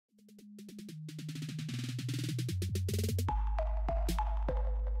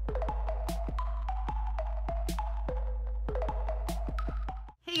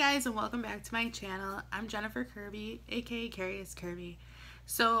guys, and welcome back to my channel. I'm Jennifer Kirby, aka Curious Kirby.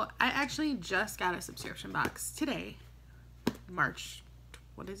 So I actually just got a subscription box today,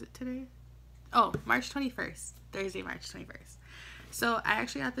 what is it today? Oh, March 21st, Thursday, March 21st. So I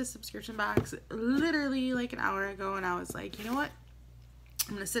actually got this subscription box literally like an hour ago, and I was like, you know what?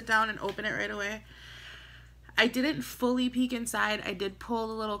 I'm gonna sit down and open it right away. I didn't fully peek inside. I did pull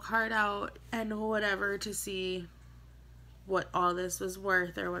the little card out and whatever to see what all this was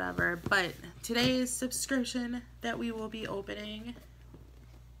worth or whatever, but today's subscription that we will be opening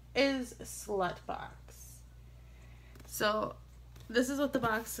is Slutbox. So this is what the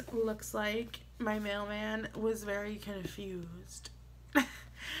box looks like. My mailman was very confused.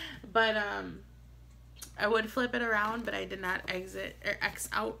 But I would flip it around, but I did not X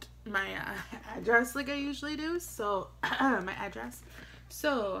out my address like I usually do. So my address.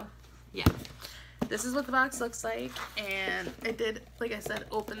 So yeah. This is what the box looks like, and I did, like I said,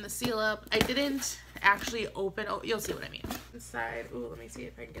 open the seal up. I didn't actually open, you'll see what I mean. Inside, ooh, let me see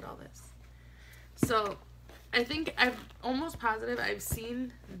if I can get all this. So, I think I'm almost positive I've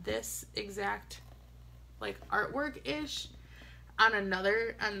seen this exact, like, artwork-ish on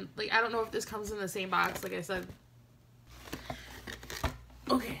another, like, I don't know if this comes in the same box, like I said.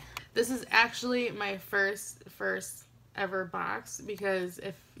 Okay, this is actually my first ever box, because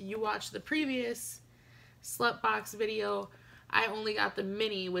if you watch the previous Slutbox video, I only got the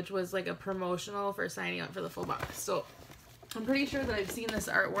mini, which was like a promotional for signing up for the full box. So I'm pretty sure that I've seen this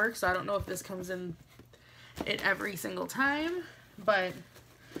artwork, so I don't know if this comes in it every single time, but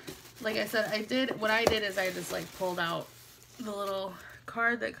like I said, what I did is I just like pulled out the little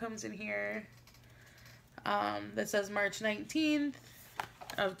card that comes in here that says March 19th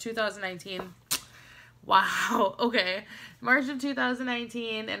of 2019. Wow, okay. March of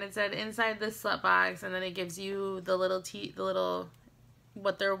 2019, and it said inside this slut box, and then it gives you the little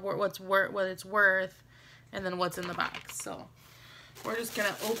what it's worth, and then what's in the box. So we're just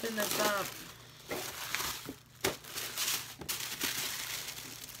gonna open this up.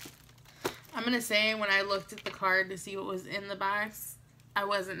 I'm gonna say when I looked at the card to see what was in the box, I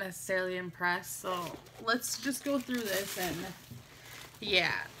wasn't necessarily impressed. So let's just go through this, and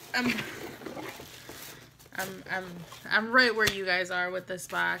yeah, I'm right where you guys are with this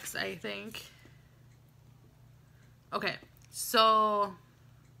box, I think. Okay, so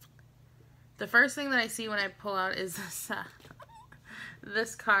the first thing that I see when I pull out is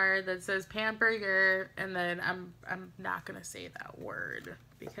this card that says Pamper Your, and then I'm not gonna say that word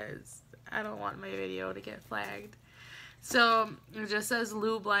because I don't want my video to get flagged. So it just says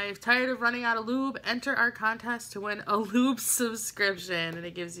Lube Life. Tired of running out of lube? Enter our contest to win a lube subscription, and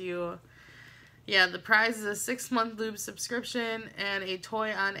it gives you. Yeah, the prize is a 6-month lube subscription and a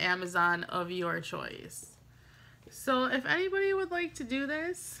toy on Amazon of your choice. So if anybody would like to do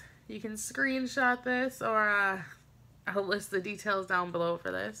this, you can screenshot this, or I'll list the details down below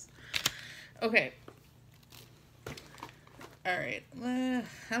for this. Okay. Alright. I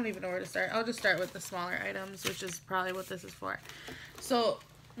don't even know where to start. I'll just start with the smaller items, which is probably what this is for. So,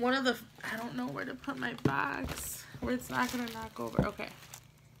 I don't know where to put my box, where it's not going to knock over. Okay.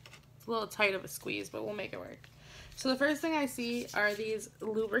 It's a little tight of a squeeze, but we'll make it work. So the first thing I see are these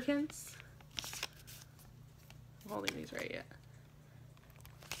lubricants. I'm holding these right yet.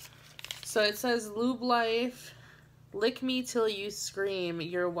 So it says Lube Life, lick me till you scream,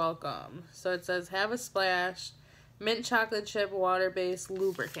 you're welcome. So it says have a splash, mint chocolate chip water-based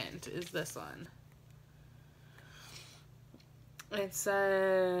lubricant is this one. It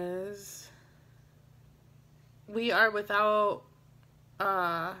says we are without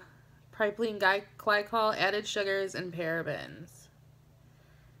propylene glycol, added sugars, and parabens.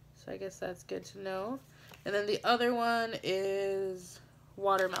 So I guess that's good to know. And then the other one is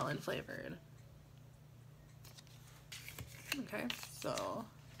watermelon flavored. Okay, so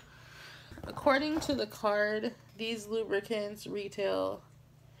according to the card, these lubricants retail,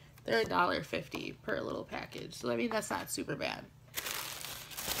 they're $1.50 per little package. So I mean, that's not super bad.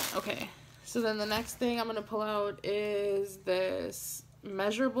 Okay, so then the next thing I'm gonna pull out is this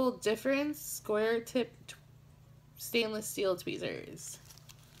measurable difference square tip stainless steel tweezers.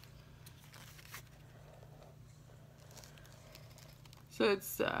 So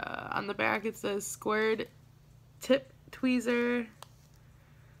it's on the back it says squared tip tweezer.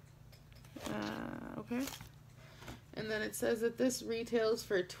 Okay, and then it says that this retails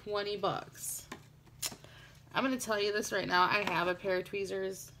for 20 bucks. I'm gonna tell you this right now, I have a pair of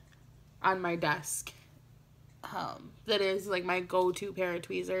tweezers on my desk that is like my go-to pair of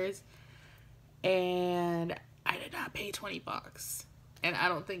tweezers, and I did not pay 20 bucks, and I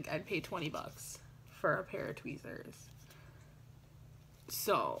don't think I'd pay 20 bucks for a pair of tweezers.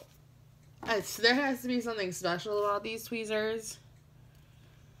 So, there has to be something special about these tweezers.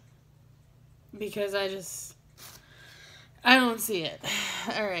 Because I don't see it.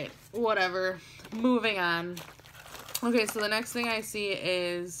 Alright, whatever. Moving on. Okay, so the next thing I see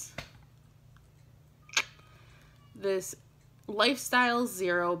is this Lifestyle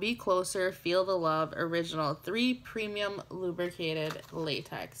Zero Be Closer, Feel the Love Original 3 Premium Lubricated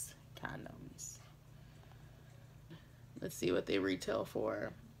Latex Condoms. Let's see what they retail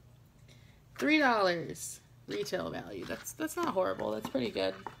for. $3 retail value. That's not horrible. That's pretty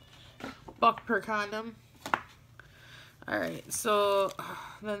good. $1 per condom. Alright, so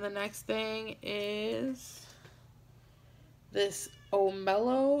then the next thing is this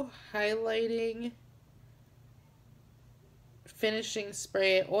Omello Highlighting Finishing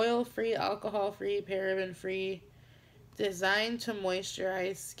Spray. Oil-free, alcohol-free, paraben-free. Designed to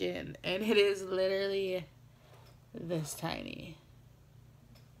moisturize skin. And it is literally this tiny.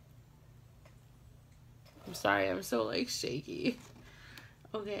 I'm sorry, I'm so like shaky.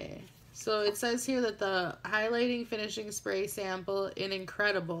 Okay, so it says here that the highlighting finishing spray sample in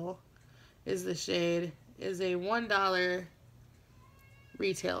Incredible is the shade, is a $1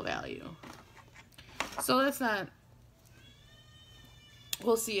 retail value. So that's not,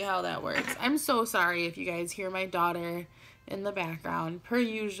 we'll see how that works. I'm so sorry if you guys hear my daughter in the background. Per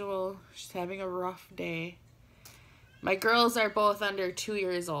usual, she's having a rough day. My girls are both under 2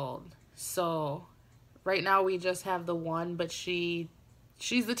 years old, so right now we just have the one, but she's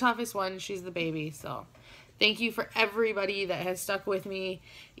the toughest one. She's the baby. So thank you for everybody that has stuck with me.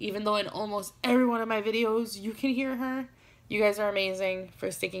 Even though in almost every one of my videos you can hear her. You guys are amazing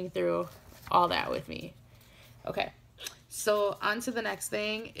for sticking through all that with me. Okay. So on to the next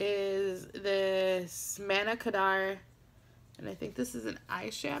thing is this Manna Kadar. And I think this is an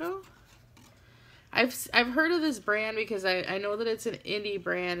eyeshadow. I've heard of this brand because I know that it's an indie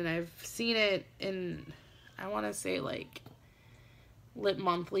brand. And I've seen it in, I want to say like Lip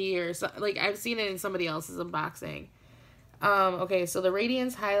Monthly or so, like I've seen it in somebody else's unboxing. Okay, so the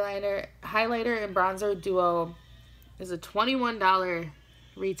Radiance highlighter and bronzer duo is a $21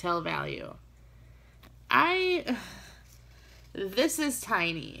 retail value. This is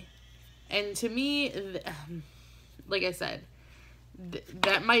tiny, and to me, like I said,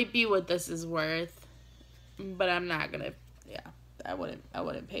 that might be what this is worth, but I'm not gonna. Yeah, I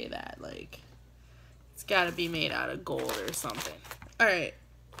wouldn't pay that. Like, it's got to be made out of gold or something. Alright,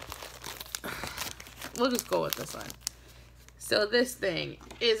 we'll just go with this one. So this thing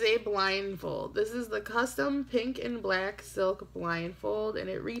is a blindfold. This is the custom pink and black silk blindfold, and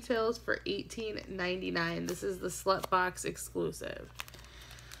it retails for $18.99. This is the Slutbox exclusive.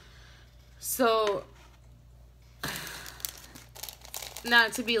 So,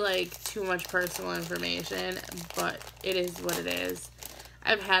 not to be like too much personal information, but it is what it is.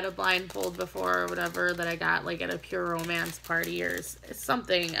 I've had a blindfold before or whatever that I got like at a Pure Romance party or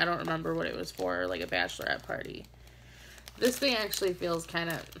something. I don't remember what it was for, like a bachelorette party. This thing actually feels kind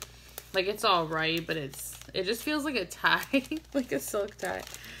of like it's all right, but it just feels like a tie, like a silk tie.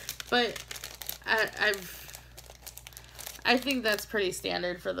 But I think that's pretty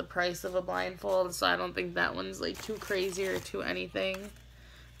standard for the price of a blindfold, so I don't think that one's like too crazy or too anything.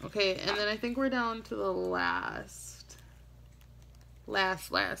 Okay, and then I think we're down to the last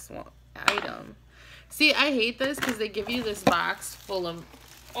one item. See, I hate this because they give you this box full of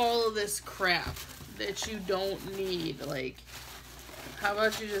all of this crap that you don't need. Like, how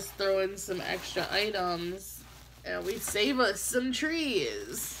about you just throw in some extra items and we save us some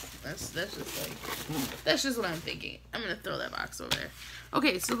trees? That's just what I'm thinking. I'm gonna throw that box over there.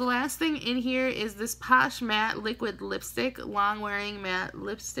 Okay, so the last thing in here is this Posh Matte Liquid Lipstick, long wearing matte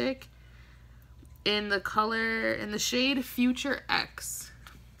lipstick in the color, in the shade Future X.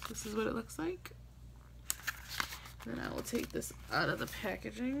 This is what it looks like. Then I will take this out of the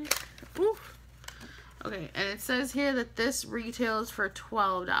packaging. Ooh. Okay, and it says here that this retails for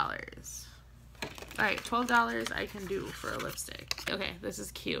 $12. Alright, $12 I can do for a lipstick. Okay, this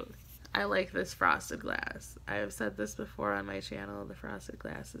is cute. I like this frosted glass. I have said this before on my channel. The frosted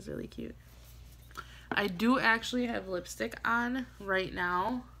glass is really cute. I do actually have lipstick on right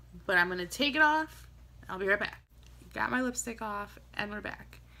now, but I'm going to take it off. I'll be right back. Got my lipstick off, and we're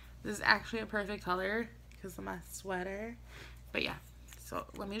back. This is actually a perfect color because of my sweater. But yeah, so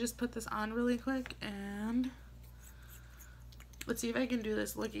let me just put this on really quick, and let's see if I can do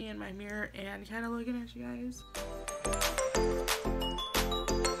this looking in my mirror and kind of looking at you guys.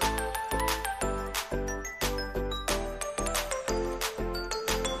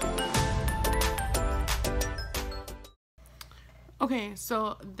 Okay,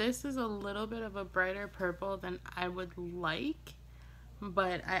 so this is a little bit of a brighter purple than I would like,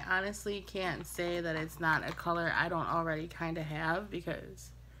 but I honestly can't say that it's not a color I don't already kind of have, because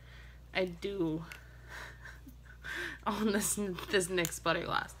I do own this NYX Butter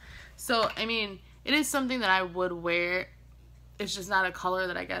Gloss. So, I mean, it is something that I would wear. It's just not a color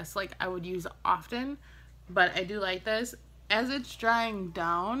that I guess, like, I would use often. But I do like this. As it's drying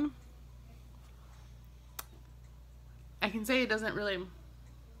down, I can say it doesn't really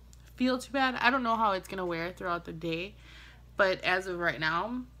feel too bad. I don't know how it's going to wear throughout the day. But as of right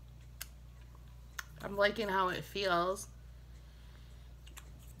now, I'm liking how it feels.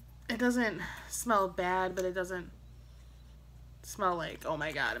 It doesn't smell bad, but it doesn't smell like, oh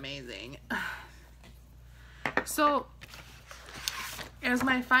my god, amazing. So, as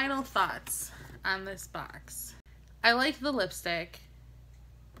my final thoughts on this box, I like the lipstick.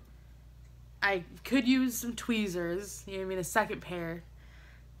 I could use some tweezers, you know what I mean, a second pair.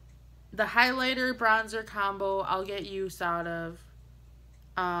 The highlighter bronzer combo I'll get use out of.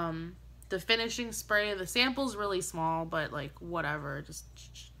 The finishing spray, the sample's really small, but like whatever, just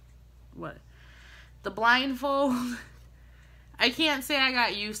what. The blindfold, I can't say I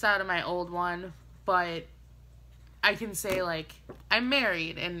got use out of my old one, but I can say, like, I'm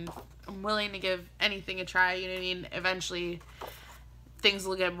married and I'm willing to give anything a try, you know what I mean? Eventually things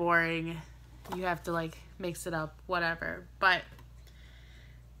will get boring. You have to, like, mix it up, whatever. But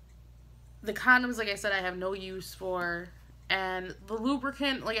the condoms, like I said, I have no use for. And the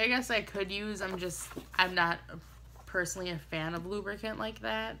lubricant, like, I guess I could use. I'm not personally a fan of lubricant like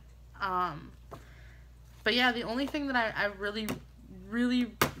that. But yeah, the only thing that I really,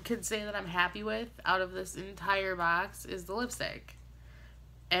 really could say that I'm happy with out of this entire box is the lipstick.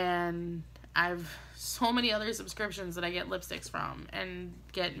 And I've so many other subscriptions that I get lipsticks from and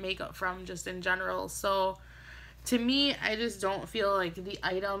get makeup from just in general. So to me, I just don't feel like the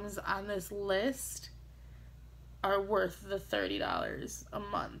items on this list are worth the $30 a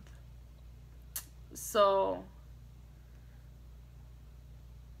month. So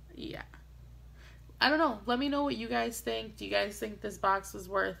yeah. I don't know. Let me know what you guys think. Do you guys think this box was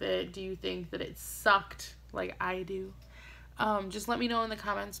worth it? Do you think that it sucked like I do? Just let me know in the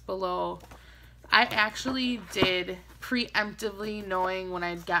comments below. I actually did preemptively, knowing when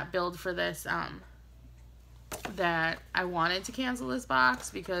I got billed for this, that I wanted to cancel this box,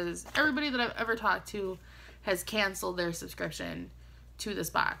 because everybody that I've ever talked to has canceled their subscription to this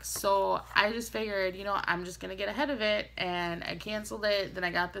box. So I just figured, you know, I'm just gonna get ahead of it, and I canceled it. Then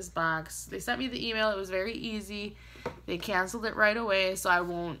I got this box. They sent me the email. It was very easy. They canceled it right away, so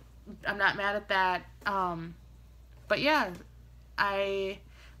I'm not mad at that. But yeah, I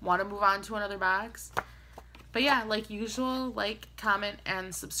want to move on to another box. But yeah, like usual, like, comment,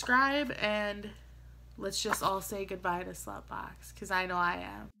 and subscribe, and let's just all say goodbye to Slutbox, because I know I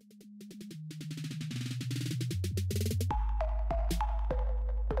am.